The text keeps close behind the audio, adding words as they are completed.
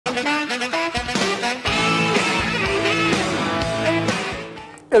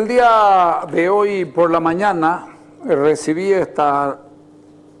El día de hoy por la mañana recibí esta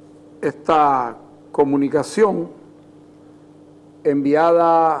comunicación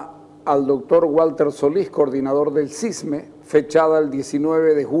enviada al doctor Walter Solís, coordinador del CISME, fechada el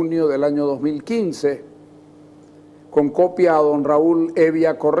 19 de junio del año 2015, con copia a don Raúl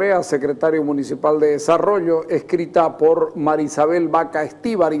Evia Correa, secretario municipal de Desarrollo, escrita por Marisabel Vaca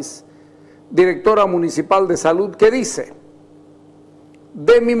Estíbariz, directora municipal de Salud, que dice: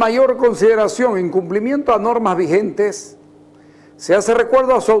 de mi mayor consideración en cumplimiento a normas vigentes, se hace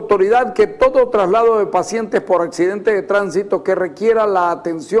recuerdo a su autoridad que todo traslado de pacientes por accidente de tránsito que requiera la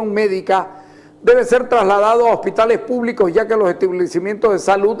atención médica debe ser trasladado a hospitales públicos, ya que los establecimientos de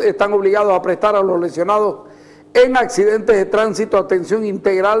salud están obligados a prestar a los lesionados en accidentes de tránsito atención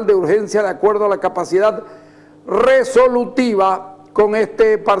integral de urgencia de acuerdo a la capacidad resolutiva. Con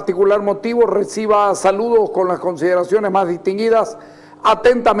este particular motivo reciba saludos con las consideraciones más distinguidas.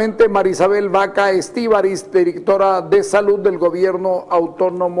 Atentamente, Marisabel Vaca Estíbariz, directora de Salud del Gobierno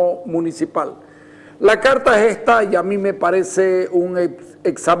Autónomo Municipal. La carta es esta y a mí me parece un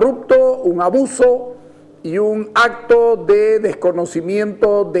exabrupto, un abuso y un acto de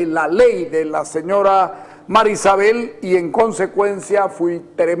desconocimiento de la ley de la señora Marisabel, y en consecuencia fui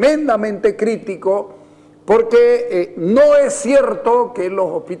tremendamente crítico porque no es cierto que los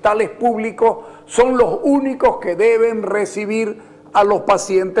hospitales públicos son los únicos que deben recibir a los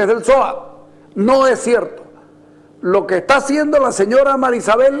pacientes del SOAT. No es cierto. Lo que está haciendo la señora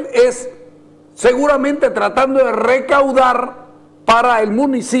Marisabel es seguramente tratando de recaudar para el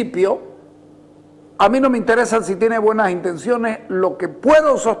municipio. A mí no me interesa si tiene buenas intenciones, lo que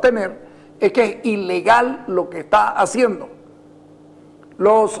puedo sostener es que es ilegal lo que está haciendo.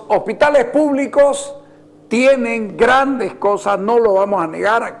 Los hospitales públicos tienen grandes cosas, no lo vamos a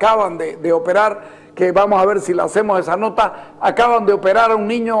negar, acaban de operar, que vamos a ver si le hacemos esa nota, acaban de operar a un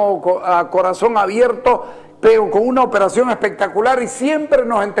niño a corazón abierto, pero con una operación espectacular, y siempre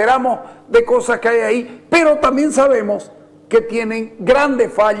nos enteramos de cosas que hay ahí, pero también sabemos que tienen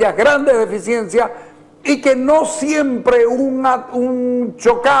grandes fallas, grandes deficiencias, y que no siempre un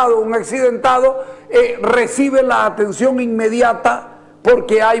chocado, un accidentado, recibe la atención inmediata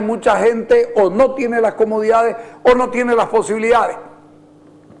porque hay mucha gente o no tiene las comodidades o no tiene las posibilidades.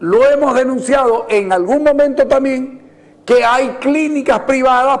 Lo hemos denunciado en algún momento también, que hay clínicas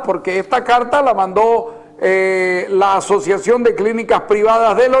privadas, porque esta carta la mandó la Asociación de Clínicas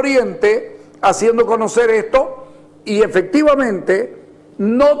Privadas del Oriente, haciendo conocer esto, y efectivamente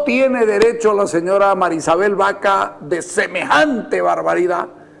no tiene derecho la señora Marisabel Vaca de semejante barbaridad.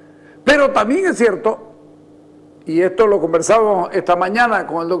 Pero también es cierto, y esto lo conversamos esta mañana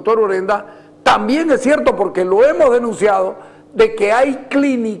con el doctor Urenda, también es cierto, porque lo hemos denunciado, de que hay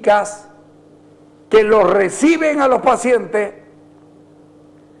clínicas que los reciben a los pacientes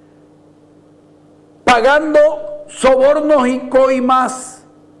pagando sobornos y coimas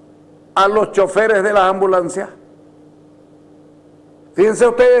a los choferes de las ambulancias. Fíjense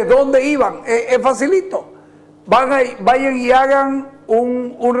ustedes dónde iban, es facilito. Vayan y hagan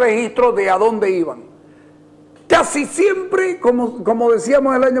un registro de a dónde iban. Casi siempre, como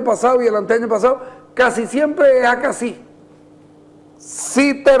decíamos el año pasado y el anteaño pasado, casi siempre es acá sí.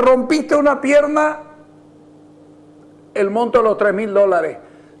 Si te rompiste una pierna, el monto de los $3.000.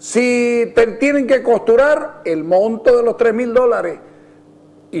 Si te tienen que costurar, el monto de los $3.000.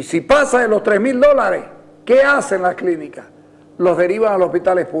 Y si pasa de los $3.000, ¿qué hacen las clínicas? Los derivan a los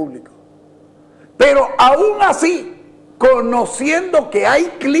hospitales públicos. Pero aún así, conociendo que hay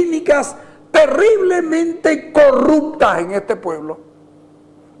clínicas terriblemente corruptas en este pueblo,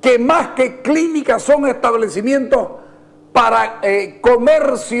 que más que clínicas son establecimientos para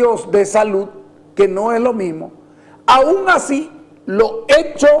comercios de salud, que no es lo mismo, aún así lo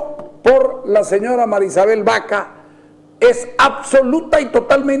hecho por la señora Marisabel Vaca es absoluta y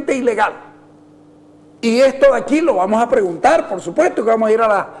totalmente ilegal. Y esto de aquí lo vamos a preguntar, por supuesto que vamos a ir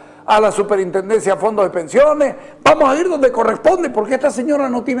a la superintendencia de fondos de pensiones, vamos a ir donde corresponde, porque esta señora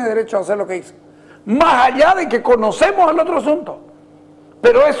no tiene derecho a hacer lo que hizo, más allá de que conocemos el otro asunto.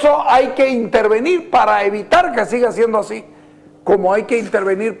 Pero eso hay que intervenir para evitar que siga siendo así, como hay que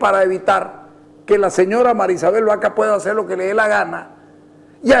intervenir para evitar que la señora Marisabel Vaca pueda hacer lo que le dé la gana,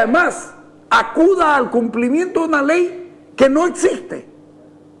 y además acuda al cumplimiento de una ley que no existe,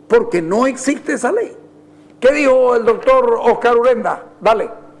 porque no existe esa ley. ¿Qué dijo el doctor Oscar Urenda? Dale.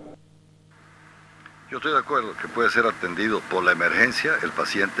 Yo estoy de acuerdo que puede ser atendido por la emergencia el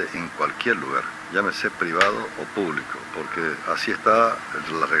paciente en cualquier lugar, llámese privado o público, porque así está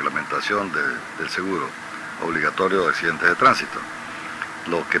la reglamentación del seguro obligatorio de accidentes de tránsito.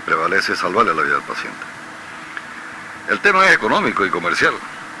 Lo que prevalece es salvarle la vida al paciente. El tema es económico y comercial,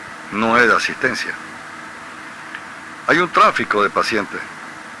 no es de asistencia. Hay un tráfico de pacientes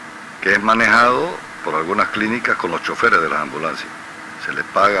que es manejado por algunas clínicas con los choferes de las ambulancias. Se les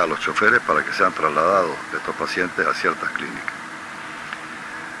paga a los choferes para que sean trasladados de estos pacientes a ciertas clínicas.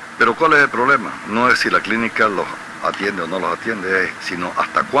 Pero ¿cuál es el problema? No es si la clínica los atiende o no los atiende, sino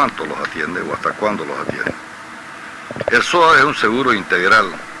hasta cuánto los atiende o hasta cuándo los atiende. El SOAT es un seguro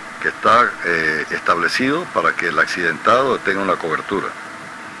integral que está establecido para que el accidentado tenga una cobertura.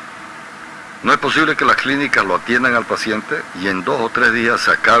 No es posible que las clínicas lo atiendan al paciente y en 2 o 3 días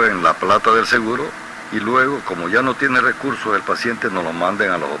se acaben la plata del seguro y luego, como ya no tiene recursos, el paciente nos lo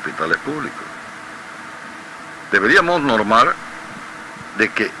manden a los hospitales públicos. Deberíamos normar de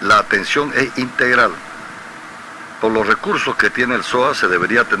que la atención es integral. Por los recursos que tiene el SOAT se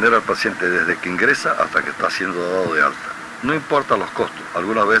debería atender al paciente desde que ingresa hasta que está siendo dado de alta. No importa los costos,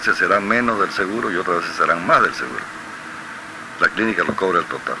 algunas veces serán menos del seguro y otras veces serán más del seguro. La clínica lo cobra el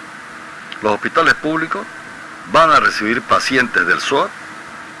total. Los hospitales públicos van a recibir pacientes del SOAT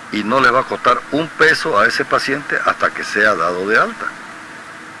y no les va a costar un peso a ese paciente hasta que sea dado de alta.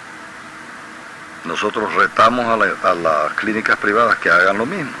 Nosotros retamos a las clínicas privadas que hagan lo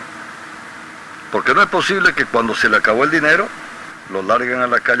mismo. Porque no es posible que cuando se le acabó el dinero, lo larguen a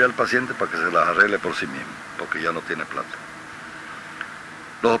la calle al paciente para que se las arregle por sí mismo, porque ya no tiene plata.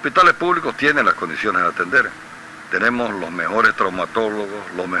 Los hospitales públicos tienen las condiciones de atender. Tenemos los mejores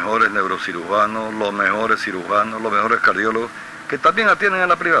traumatólogos, los mejores neurocirujanos, los mejores cardiólogos, que también atienden a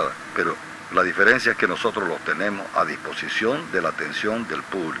la privada. Pero la diferencia es que nosotros los tenemos a disposición de la atención del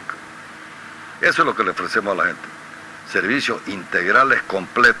público. Eso es lo que le ofrecemos a la gente. Servicios integrales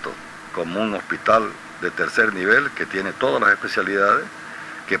completos, como un hospital de tercer nivel que tiene todas las especialidades,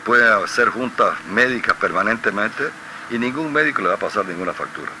 que puede hacer juntas médicas permanentemente y ningún médico le va a pasar ninguna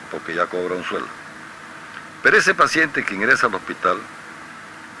factura, porque ya cobra un sueldo. Pero ese paciente que ingresa al hospital,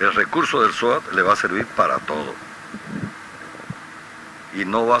 el recurso del SOAT le va a servir para todo. Y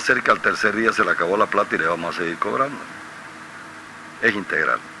no va a ser que al tercer día se le acabó la plata y le vamos a seguir cobrando. Es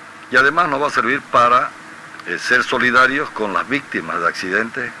integral. Y además nos va a servir para ser solidarios con las víctimas de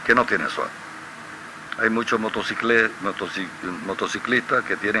accidentes que no tienen SOAT. Hay muchos motociclistas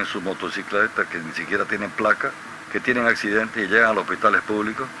que tienen su motocicleta, que ni siquiera tienen placa, que tienen accidentes y llegan a los hospitales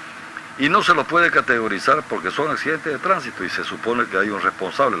públicos y no se los puede categorizar porque son accidentes de tránsito y se supone que hay un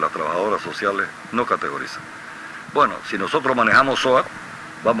responsable, las trabajadoras sociales no categorizan. Bueno, si nosotros manejamos SOAT,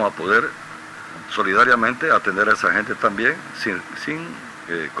 vamos a poder solidariamente atender a esa gente también sin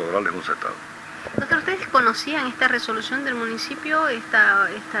cobrarles un centavo. Doctor, ¿ustedes conocían esta resolución del municipio, esta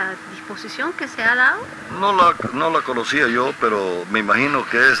disposición que se ha dado? No la conocía yo, pero me imagino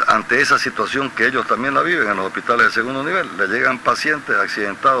que es ante esa situación que ellos también la viven en los hospitales de segundo nivel. Le llegan pacientes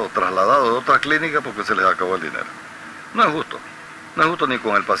accidentados, trasladados de otras clínicas porque se les acabó el dinero. No es justo. No es justo ni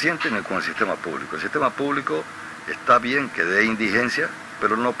con el paciente ni con el sistema público. El sistema público está bien que dé indigencia,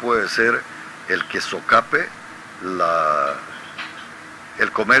 pero no puede ser el que socape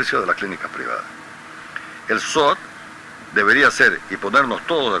el comercio de las clínicas privadas. El SOAT debería ser, y ponernos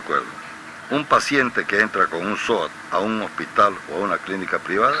todos de acuerdo, un paciente que entra con un SOAT a un hospital o a una clínica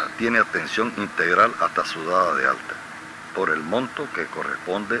privada tiene atención integral hasta su dada de alta, por el monto que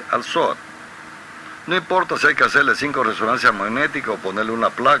corresponde al SOAT. No importa si hay que hacerle 5 resonancias magnéticas o ponerle una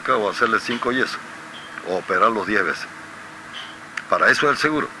placa o hacerle 5 yesos, o operarlos 10 veces. Para eso es el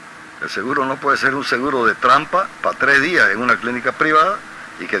seguro. El seguro no puede ser un seguro de trampa para 3 días en una clínica privada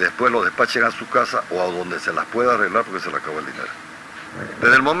y que después lo despachen a su casa o a donde se las pueda arreglar porque se le acabó el dinero.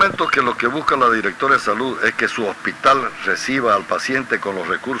 Desde el momento que lo que busca la directora de salud es que su hospital reciba al paciente con los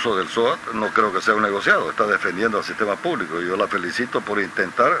recursos del SOAT, no creo que sea un negociado, está defendiendo al sistema público y yo la felicito por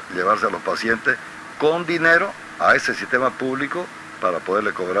intentar llevarse a los pacientes con dinero a ese sistema público para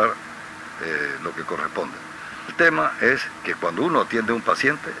poderle cobrar lo que corresponde. El tema es que cuando uno atiende a un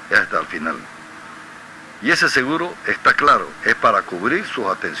paciente es hasta el final. Y ese seguro, está claro, es para cubrir sus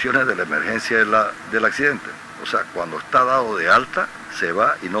atenciones de la emergencia del accidente. O sea, cuando está dado de alta, se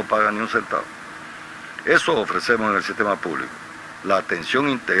va y no paga ni un centavo. Eso ofrecemos en el sistema público. La atención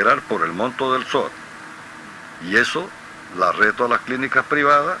integral por el monto del SOAT. Y eso la reto a las clínicas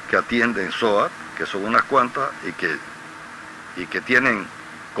privadas que atienden SOAT, que son unas cuantas, y que tienen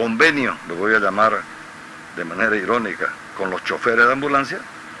convenio, lo voy a llamar de manera irónica, con los choferes de ambulancia,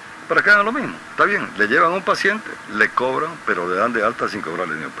 para que hagan lo mismo. Está bien, le llevan a un paciente, le cobran, pero le dan de alta sin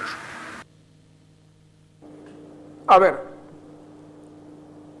cobrarle ni un peso. A ver,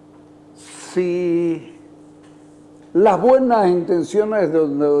 si las buenas intenciones de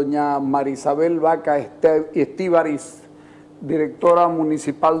doña Marisabel Vaca Estíbariz directora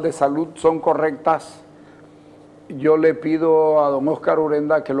municipal de salud son correctas. Yo le pido a don Oscar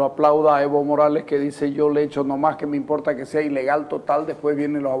Urenda que lo aplauda a Evo Morales, que dice: yo le echo nomás que me importa que sea ilegal total, después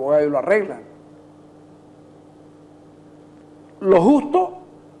vienen los abogados y lo arreglan. Lo justo,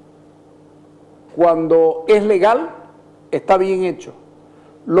 cuando es legal, está bien hecho.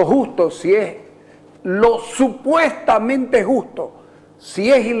 Lo justo, si es lo supuestamente justo,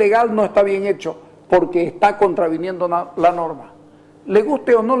 si es ilegal, no está bien hecho, porque está contraviniendo la norma. Le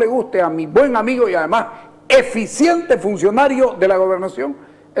guste o no le guste a mi buen amigo y además eficiente funcionario de la gobernación,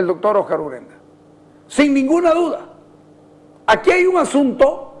 el doctor Oscar Urenda. Sin ninguna duda. Aquí hay un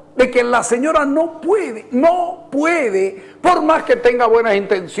asunto de que la señora no puede, por más que tenga buenas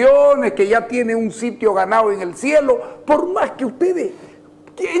intenciones, que ya tiene un sitio ganado en el cielo, por más que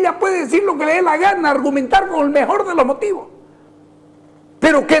ella puede decir lo que le dé la gana, argumentar con el mejor de los motivos,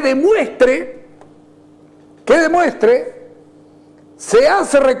 pero que demuestre, se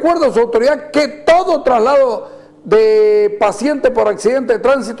hace recuerdo a su autoridad que todo traslado de paciente por accidente de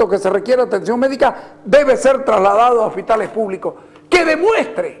tránsito que se requiere atención médica debe ser trasladado a hospitales públicos. Que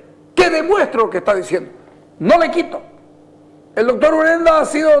demuestre lo que está diciendo. No le quito. El doctor Urenda ha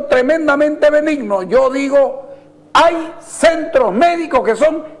sido tremendamente benigno. Yo digo, hay centros médicos que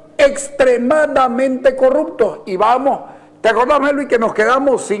son extremadamente corruptos. Y vamos, ¿te acordás, Melvin, que nos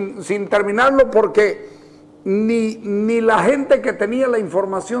quedamos sin terminarlo porque ni la gente que tenía la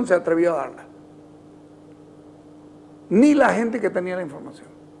información se atrevió a darla? Ni la gente que tenía la información.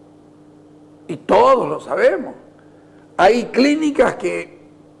 Y todos lo sabemos. Hay clínicas que,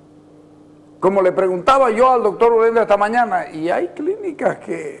 como le preguntaba yo al doctor Urenda esta mañana, y hay clínicas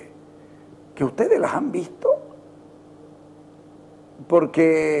que ustedes las han visto,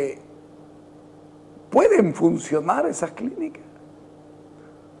 porque pueden funcionar esas clínicas.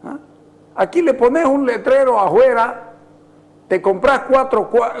 ¿Ah? Aquí le pones un letrero afuera, te compras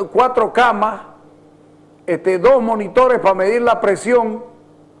cuatro camas, 2 monitores para medir la presión,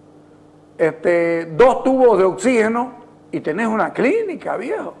 2 tubos de oxígeno, y tenés una clínica,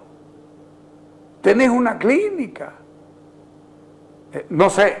 viejo. Tenés una clínica. No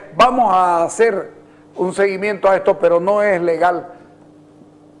sé, vamos a hacer un seguimiento a esto, pero no es legal.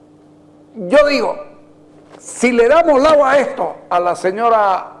 Yo digo, si le damos lado a esto a la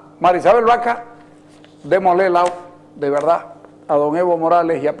señora Marisabel Vaca, démosle lado, de verdad, a don Evo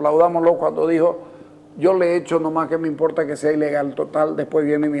Morales, y aplaudámoslo cuando dijo: yo le he hecho nomás que me importa que sea ilegal total, después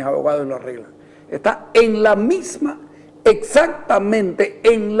vienen mis abogados y lo arreglan. Está en la misma, exactamente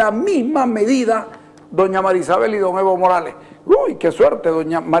en la misma medida, doña Marisabel y don Evo Morales. Uy, qué suerte,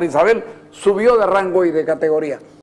 doña Marisabel subió de rango y de categoría.